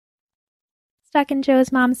Stuck in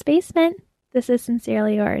Joe's mom's basement. This is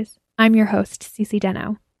Sincerely Yours. I'm your host, Cece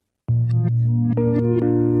Deno.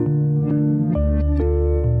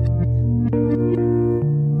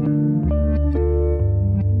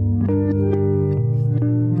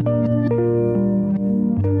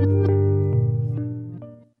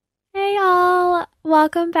 Hey y'all,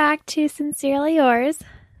 welcome back to Sincerely Yours.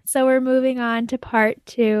 So we're moving on to part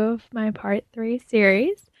 2 of my part 3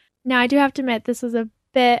 series. Now I do have to admit this was a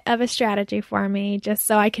bit of a strategy for me just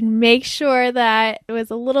so I can make sure that it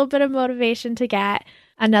was a little bit of motivation to get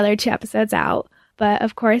another 2 episodes out. But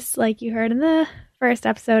of course, like you heard in the first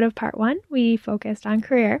episode of part 1, we focused on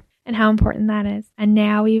career and how important that is. And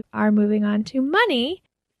now we are moving on to money.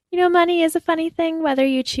 You know, money is a funny thing. Whether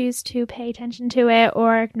you choose to pay attention to it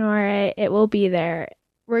or ignore it, it will be there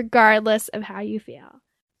regardless of how you feel.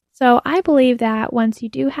 So I believe that once you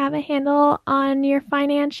do have a handle on your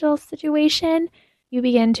financial situation, you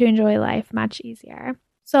begin to enjoy life much easier.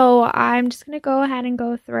 So I'm just going to go ahead and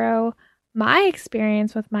go through my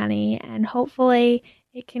experience with money, and hopefully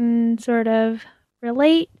it can sort of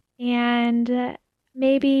relate. And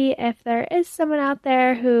maybe if there is someone out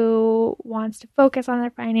there who wants to focus on their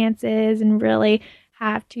finances and really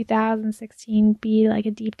have 2016 be like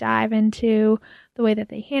a deep dive into the way that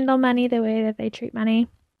they handle money, the way that they treat money,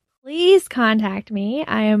 please contact me.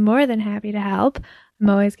 I am more than happy to help. I'm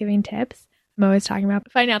always giving tips. I'm always talking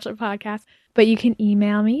about financial podcasts, but you can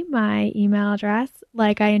email me. My email address,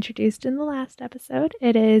 like I introduced in the last episode,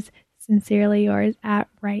 it is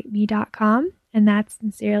sincerelyyours@writeme.com, and that's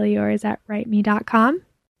sincerelyyours@writeme.com.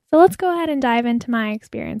 So let's go ahead and dive into my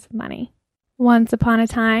experience with money. Once upon a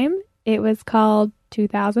time, it was called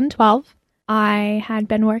 2012. I had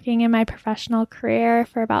been working in my professional career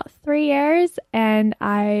for about 3 years, and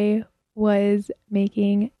I was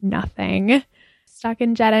making nothing. Stuck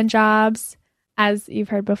in dead-end jobs, as you've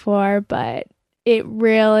heard before, but it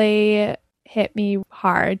really hit me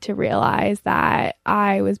hard to realize that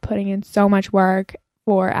I was putting in so much work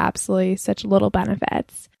for absolutely such little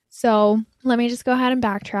benefits. So let me just go ahead and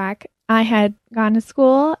backtrack. I had gone to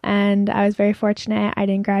school and I was very fortunate. I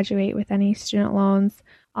didn't graduate with any student loans,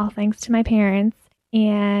 all thanks to my parents.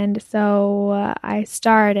 And so I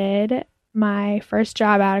started my first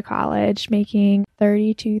job out of college making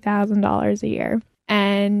 $32,000 a year.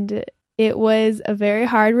 And it was a very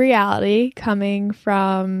hard reality coming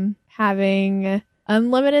from having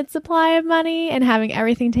unlimited supply of money and having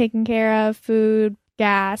everything taken care of, food,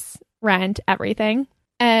 gas, rent, everything.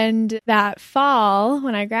 And that fall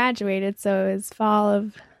when I graduated, so it was fall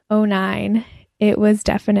of 2009, it was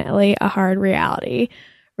definitely a hard reality,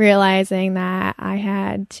 realizing that I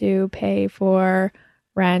had to pay for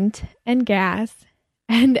rent and gas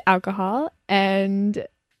and alcohol and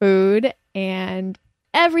food and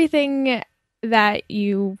everything that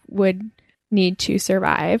you would need to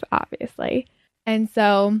survive, obviously. And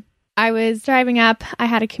so I was driving up. I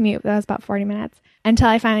had a commute that was about 40 minutes until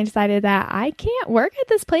I finally decided that I can't work at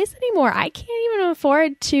this place anymore. I can't even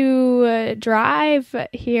afford to drive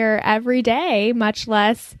here every day, much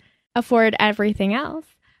less afford everything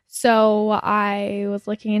else. So I was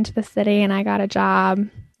looking into the city and I got a job,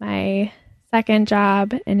 my second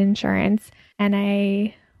job in insurance, and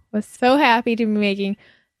I was so happy to be making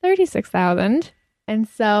 $36,000. And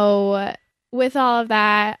so with all of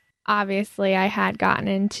that, obviously I had gotten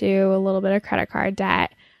into a little bit of credit card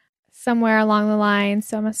debt somewhere along the line.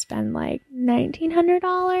 So I must spend like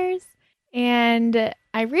 $1,900. And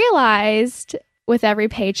I realized with every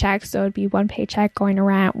paycheck, so it'd be one paycheck going to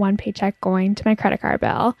rent, one paycheck going to my credit card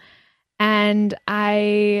bill. And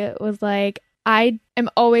I was like, I am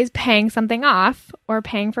always paying something off or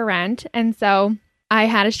paying for rent. And so I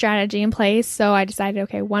had a strategy in place. So I decided,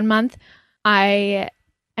 okay, 1 month, I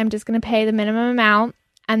am just going to pay the minimum amount,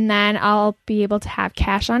 and then I'll be able to have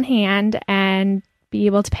cash on hand and be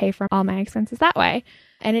able to pay for all my expenses that way.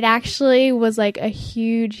 And it actually was like a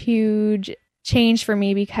huge, huge change for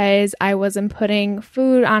me because I wasn't putting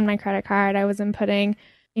food on my credit card. I wasn't putting,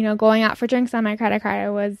 going out for drinks on my credit card.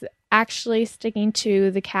 I was actually sticking to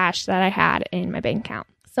the cash that I had in my bank account.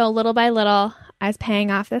 So little by little, I was paying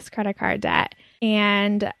off this credit card debt.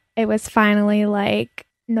 And it was finally like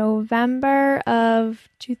November of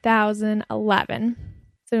 2011.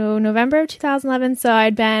 So November of 2011. So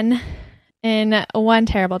I'd been in one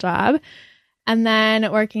terrible job and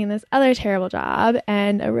then working in this other terrible job.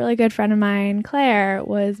 And a really good friend of mine, Claire,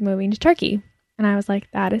 was moving to Turkey. And I was like,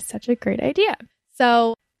 that is such a great idea.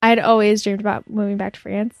 So I'd always dreamed about moving back to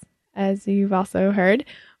France, as you've also heard.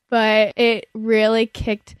 But it really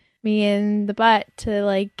kicked me in the butt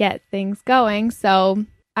to get things going. So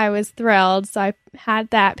I was thrilled. So I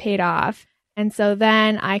had that paid off. And so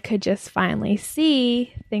then I could just finally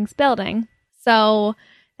see things building. So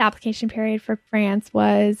the application period for France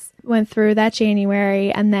went through that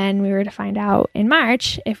January, and then we were to find out in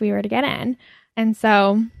March if we were to get in. And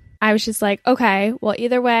so I was just like, okay, well,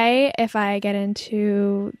 either way, if I get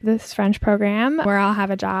into this French program where I'll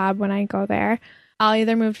have a job when I go there, I'll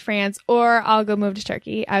either move to France or I'll go move to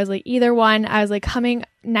Turkey. I was like, either one. I was like, coming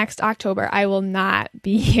next October, I will not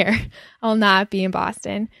be here. I will not be in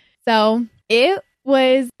Boston. So it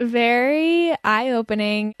was very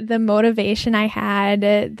eye-opening, the motivation I had,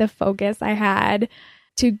 the focus I had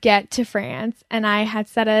to get to France. And I had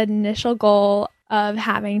set an initial goal of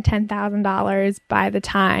having $10,000 by the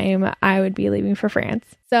time I would be leaving for France.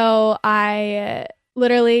 So I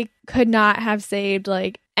literally could not have saved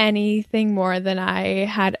like anything more than I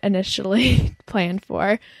had initially planned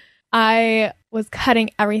for. I was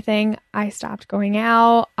cutting everything. I stopped going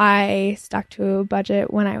out. I stuck to a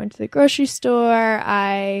budget when I went to the grocery store.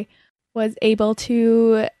 I was able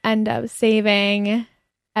to end up saving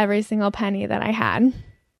every single penny that I had.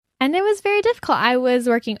 And it was very difficult. I was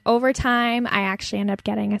working overtime. I actually ended up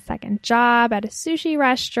getting a second job at a sushi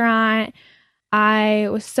restaurant. I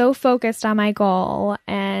was so focused on my goal,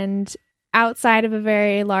 and outside of a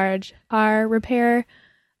very large car repair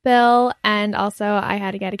bill, and also I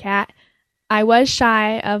had to get a cat, I was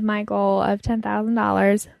shy of my goal of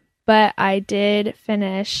 $10,000, but I did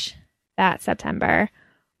finish that September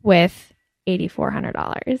with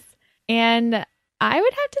 $8,400. And I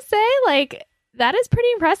would have to say, like, that is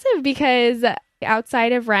pretty impressive because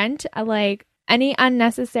outside of rent, like, any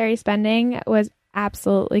unnecessary spending was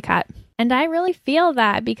absolutely cut. And I really feel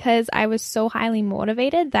that because I was so highly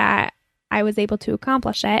motivated that I was able to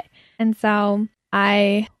accomplish it. And so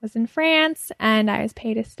I was in France and I was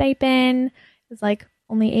paid a stipend. It was like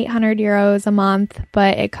only 800 euros a month,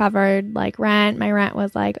 but it covered like rent. My rent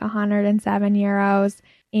was like 107 euros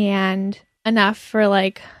and enough for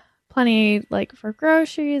like plenty like for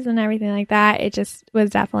groceries and everything like that. It just was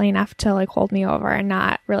definitely enough to like hold me over and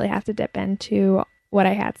not really have to dip into what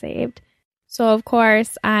I had saved. So of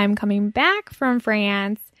course I'm coming back from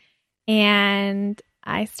France and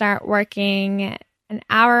I start working an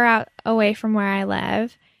hour out away from where I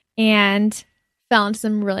live and fell into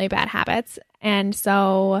some really bad habits. And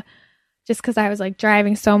so just because I was like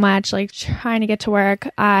driving so much, like trying to get to work,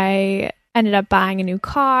 I ended up buying a new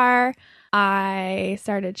car. I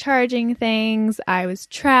started charging things. I was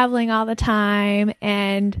traveling all the time.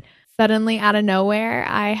 And suddenly out of nowhere,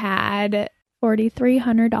 I had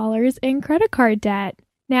 $4,300 in credit card debt.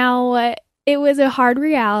 Now, it was a hard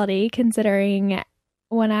reality considering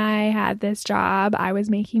when I had this job, I was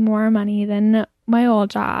making more money than my old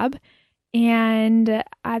job. And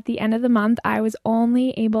at the end of the month, I was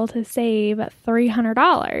only able to save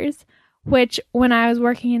 $300, which when I was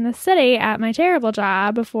working in the city at my terrible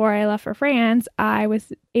job before I left for France, I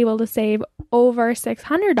was able to save over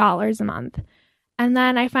 $600 a month. And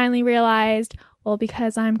then I finally realized, well,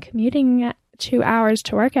 because I'm commuting 2 hours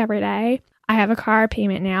to work every day, I have a car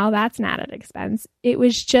payment now. That's an added expense. It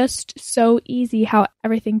was just so easy how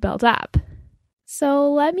everything built up.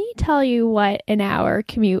 So let me tell you what an hour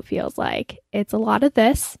commute feels like. It's a lot of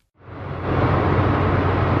this.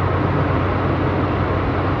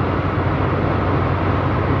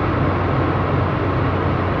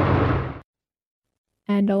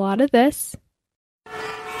 And a lot of this.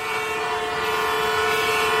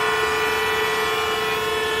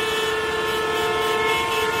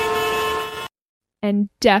 And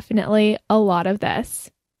definitely a lot of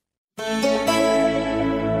this.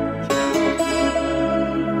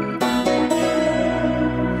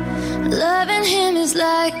 Loving him is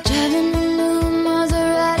like driving a new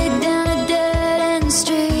Maserati down a dead-end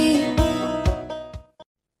street.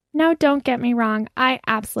 Now, don't get me wrong. I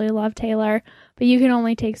absolutely love Taylor, but you can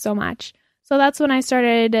only take so much. So that's when I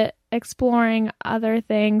started exploring other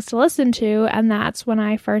things to listen to, and that's when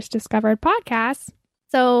I first discovered podcasts.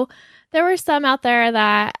 So there were some out there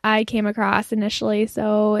that I came across initially.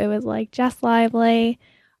 So it was like Jess Lively,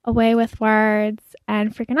 A Way with Words,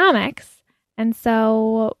 and Freakonomics. And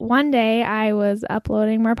so one day I was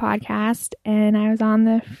uploading more podcasts and I was on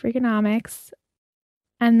the Freakonomics.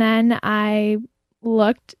 And then I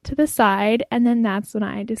looked to the side and then that's when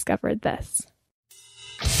I discovered this.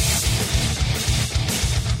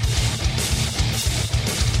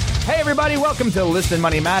 Hey everybody, welcome to Listen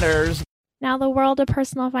Money Matters. Now, the world of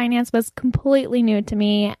personal finance was completely new to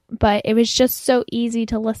me, but it was just so easy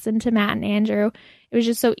to listen to Matt and Andrew. It was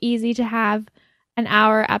just so easy to have an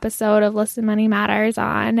hour episode of Listen Money Matters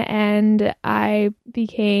on, and I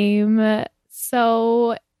became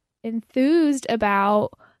so enthused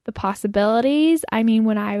about the possibilities. I mean,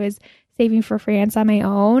 when I was saving for France on my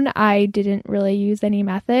own. I didn't really use any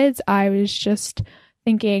methods. I was just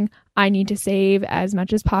thinking, I need to save as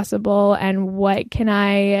much as possible, and what can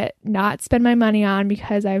I not spend my money on,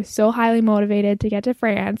 because I was so highly motivated to get to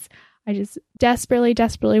France. I just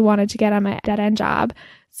desperately wanted to get on my dead-end job.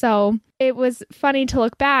 So it was funny to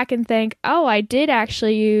look back and think, oh, I did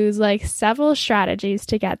actually use like several strategies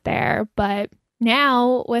to get there. But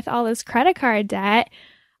now with all this credit card debt,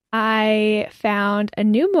 I found a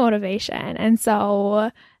new motivation. And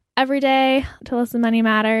so every day to Listen Money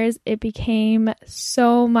Matters, it became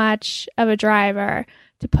so much of a driver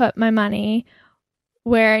to put my money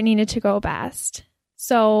where it needed to go best.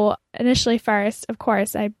 So initially first, of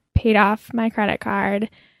course, I paid off my credit card.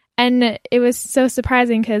 And it was so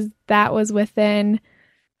surprising because that was within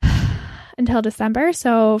until December.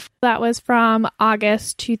 So that was from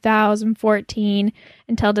August 2014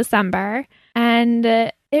 until December. And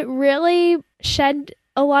it really shed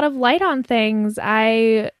a lot of light on things.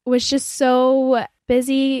 I was just so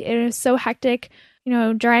busy. It was so hectic,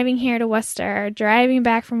 driving here to Worcester, driving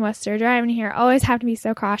back from Worcester, driving here, always have to be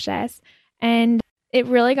so cautious. And it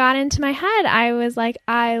really got into my head. I was like,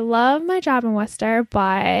 I love my job in Worcester,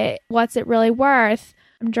 but what's it really worth?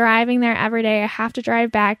 I'm driving there every day. I have to drive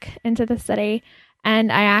back into the city. And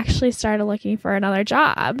I actually started looking for another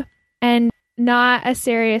job, and not a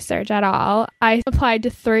serious search at all. I applied to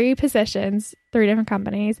 3 positions, 3 different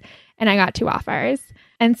companies, and I got 2 offers.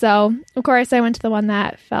 And so, of course, I went to the one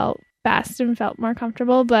that felt best and felt more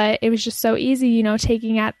comfortable, but it was just so easy,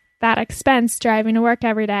 taking at that expense, driving to work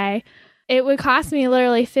every day. It would cost me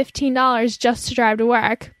literally $15 just to drive to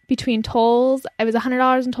work between tolls. It was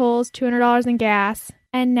 $100 in tolls, $200 in gas.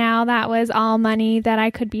 And now that was all money that I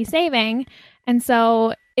could be saving. And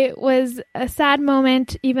so it was a sad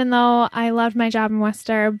moment, even though I loved my job in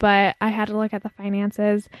Worcester, but I had to look at the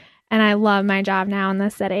finances, and I love my job now in the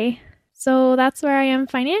city. So that's where I am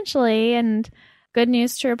financially. And good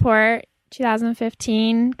news to report,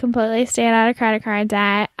 2015, completely stayed out of credit card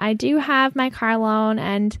debt. I do have my car loan,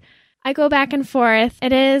 and I go back and forth.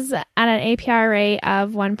 It is at an APR rate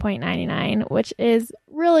of 1.99, which is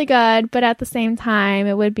really good, but at the same time,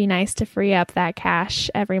 it would be nice to free up that cash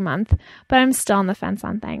every month. But I'm still on the fence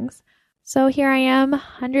on things. So here I am,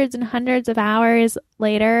 hundreds and hundreds of hours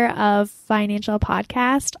later of financial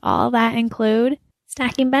podcast. All that include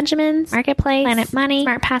Stacking Benjamins, Marketplace, Planet Money,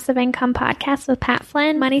 Smart Passive Income Podcast with Pat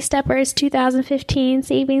Flynn, Money Steppers 2015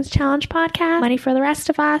 Savings Challenge Podcast, Money for the Rest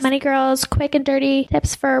of Us, Money Girls Quick and Dirty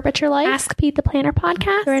Tips for a Richer Life, Ask Pete the Planner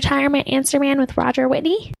Podcast, The Retirement Answer Man with Roger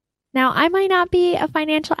Whitney. Now, I might not be a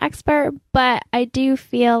financial expert, but I do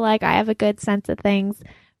feel like I have a good sense of things.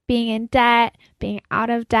 Being in debt, being out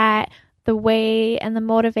of debt, the way and the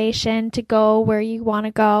motivation to go where you want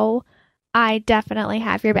to go, I definitely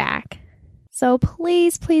have your back. So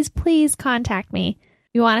please contact me.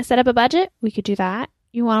 You want to set up a budget? We could do that.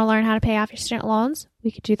 You want to learn how to pay off your student loans?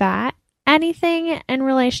 We could do that. Anything in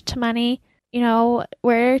relation to money,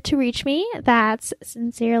 where to reach me, that's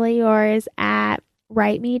sincerely yours at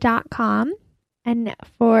writeme.com. And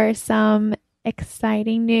for some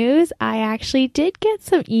exciting news, I actually did get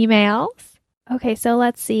some emails. Okay, so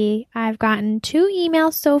let's see. I've gotten 2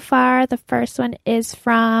 emails so far. The first one is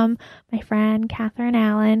from my friend Catherine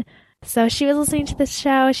Allen. So she was listening to the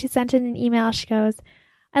show. She sent in an email. She goes,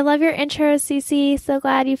 I love your intro, Cece. So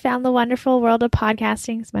glad you found the wonderful world of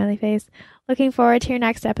podcasting. Smiley face. Looking forward to your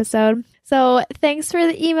next episode. So thanks for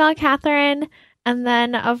the email, Catherine. And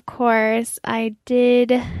then, of course, I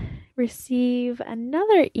did receive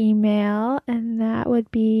another email, and that would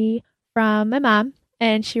be from my mom.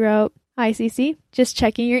 And she wrote, Hi, Cece. Just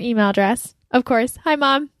checking your email address. Of course. Hi,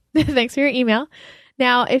 Mom. Thanks for your email.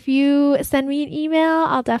 Now, if you send me an email,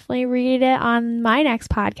 I'll definitely read it on my next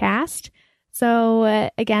podcast. So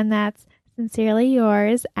again, that's sincerely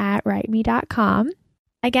yours at writeme.com.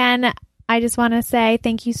 Again, I just want to say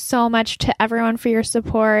thank you so much to everyone for your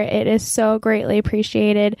support. It is so greatly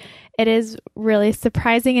appreciated. It is really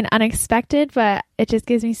surprising and unexpected, but it just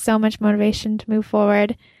gives me so much motivation to move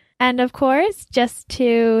forward. And of course, just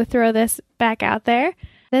to throw this back out there,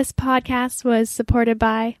 this podcast was supported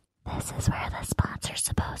by This is where the sponsor's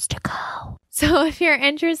supposed to go. So if you're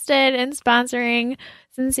interested in sponsoring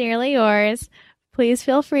Sincerely Yours, please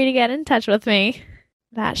feel free to get in touch with me.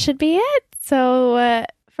 That should be it. So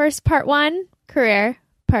first, part 1, career.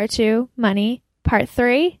 Part 2, money. Part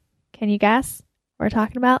 3, can you guess? We're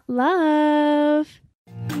talking about love.